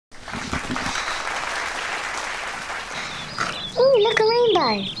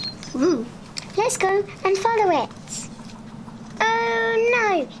go. Ooh. Let's go and follow it. Oh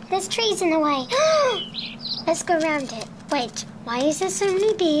no, there's trees in the way. Let's go around it. Wait, why is there so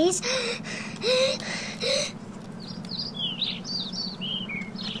many bees?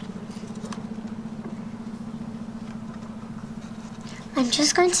 I'm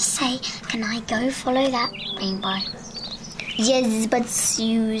just going to say, can I go follow that rainbow? Yes, but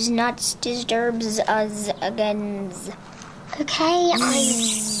you not disturb us again. Okay,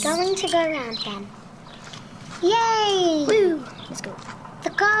 I'm going to go around then. Yay! Woo! Let's go. The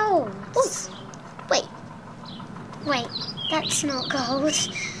gold! Ooh. Wait, that's not gold.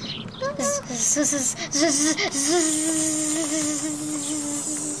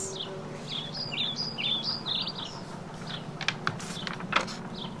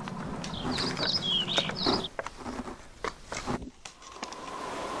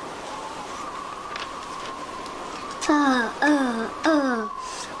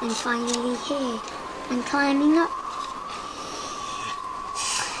 I'm finally here. I'm climbing up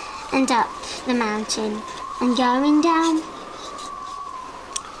and up the mountain and going down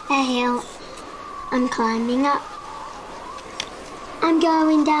a hill. I'm climbing up. I'm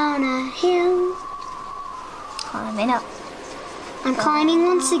going down a hill. Climbing up. I'm climbing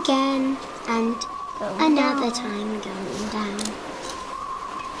once again and Going another down. time going down.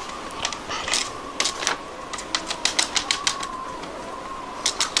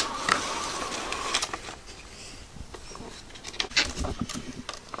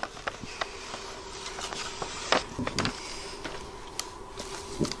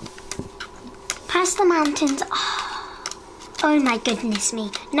 Past the mountains. Oh my goodness me.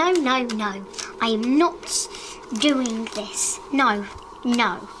 No. I am not doing this. No.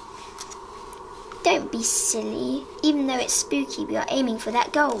 Don't be silly. Even though it's spooky, we are aiming for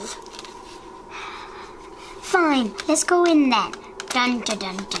that gold. Fine, let's go in then. Dun dun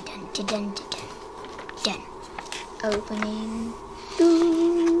dun dun dun dun dun dun. Dun. Opening.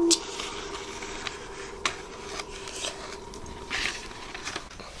 Ooh.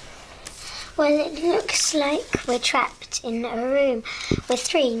 Well, it looks like we're trapped in a room with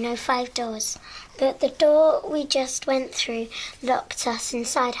 3, no 5 doors. But the door we just went through locked us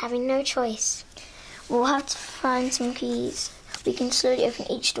inside, having no choice. We'll have to find some keys. We can slowly open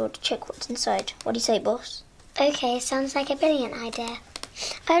each door to check what's inside. What do you say, boss? Okay, sounds like a brilliant idea.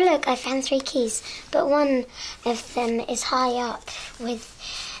 Oh look, I found 3 keys, but one of them is high up with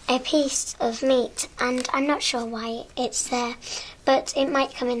a piece of meat, and I'm not sure why it's there, but it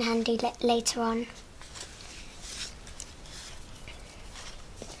might come in handy later on.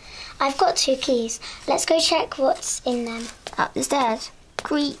 I've got 2 keys. Let's go check what's in them. Up the stairs.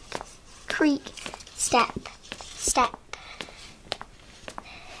 Creak, creak. Step, step.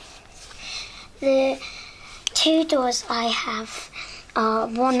 The 2 doors I have are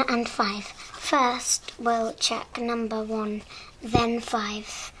 1 and 5. First, we'll check number 1, then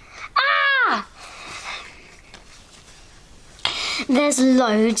 5. Ah! There's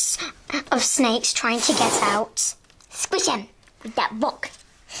loads of snakes trying to get out. Squish them with that rock.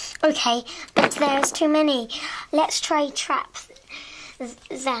 Okay, but there's too many. Let's try trap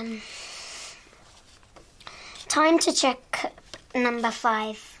them. Time to check number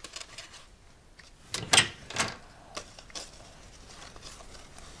 5.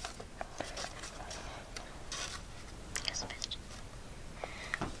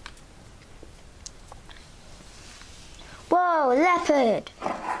 Whoa, leopard!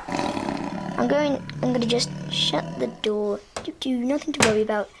 I'm gonna just shut the door. Nothing to worry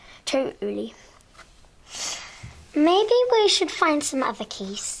about. Totally. Maybe we should find some other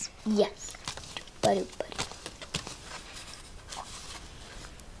keys. Yes. Buddy.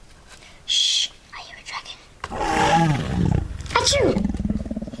 Shh! I hear a dragon. Achoo!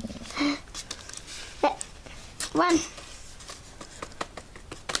 Run!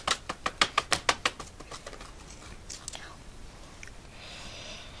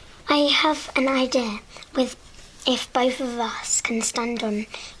 I have an idea. If both of us can stand on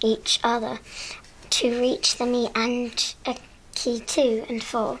each other to reach the meat and a key 2 and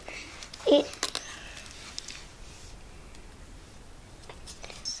 4.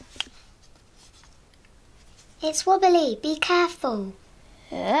 It's wobbly. Be careful.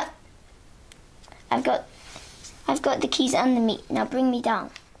 Yeah. I've got the keys and the meat. Now bring me down.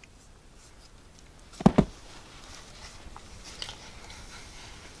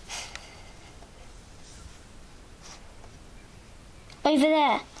 Over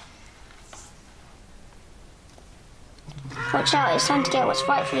there. Watch out, it's time to get what's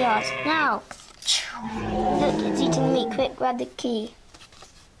rightfully ours. Now! Look, it's eating the meat. Quick, grab the key.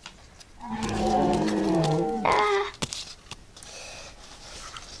 Ah.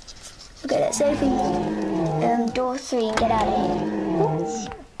 let's open door 3 and get out of here. Oops.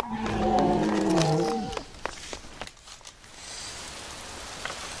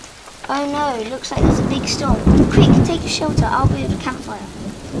 Oh no, looks like there's a big storm. Quick, take shelter. I'll build a campfire.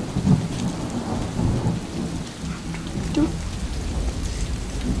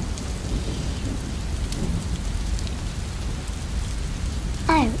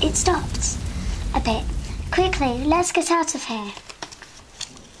 Oh, it stopped a bit. Quickly, let's get out of here.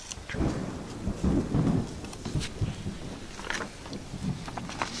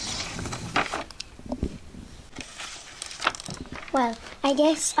 Well, I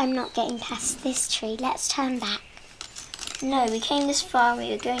guess I'm not getting past this tree. Let's turn back. No, we came this far and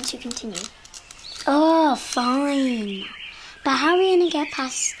we are going to continue. Oh, fine. But how are we going to get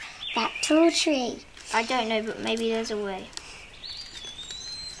past that tall tree? I don't know, but maybe there's a way.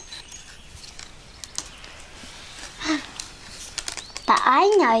 But I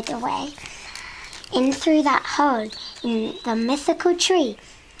know the way. In through that hole in the mythical tree.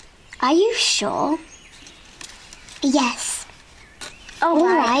 Are you sure? Yes. Oh, all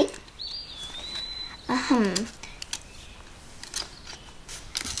right.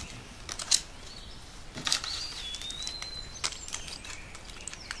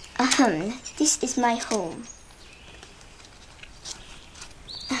 This is my home.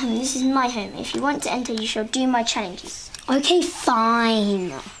 This is my home. If you want to enter, you shall do my challenges. Okay,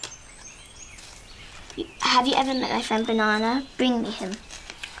 fine. Have you ever met my friend Banana? Bring me him.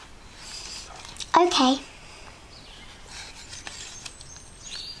 Okay.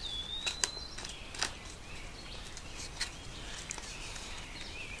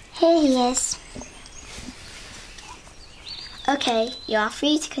 Here he is. Okay, you are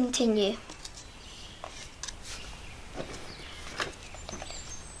free to continue.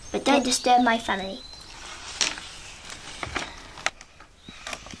 But don't disturb my family.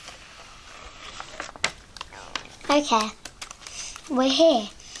 Okay. We're here.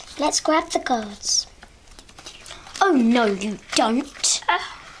 Let's grab the gods. Oh, no, you don't.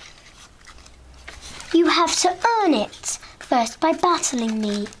 You have to earn it first by battling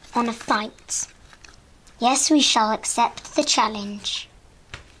me on a fight. Yes, we shall accept the challenge.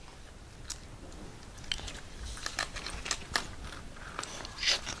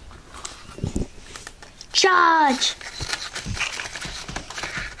 Charge!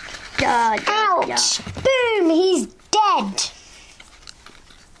 Charge! Ouch! Boom! He's dead.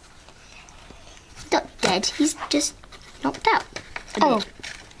 Not dead, he's just knocked out. Oh,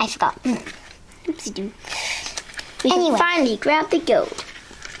 I forgot. Oopsie-doo. We Anyway. can finally grab the gold.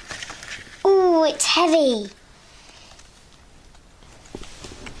 Ooh, it's heavy.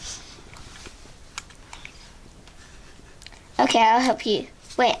 Okay, I'll help you.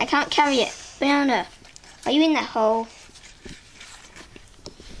 Wait, I can't carry it. Banana, are you in that hole?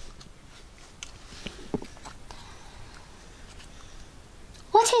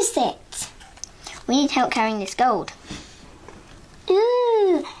 What is it? We need help carrying this gold.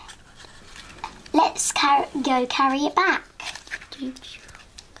 Ooh. Let's go carry it back.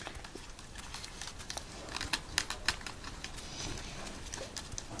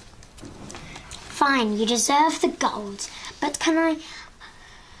 Fine, you deserve the gold, but can I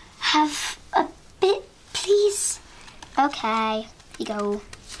have a bit, please? Okay, you go.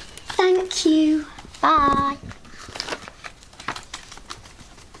 Thank you. Bye.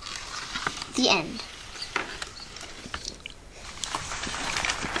 The end.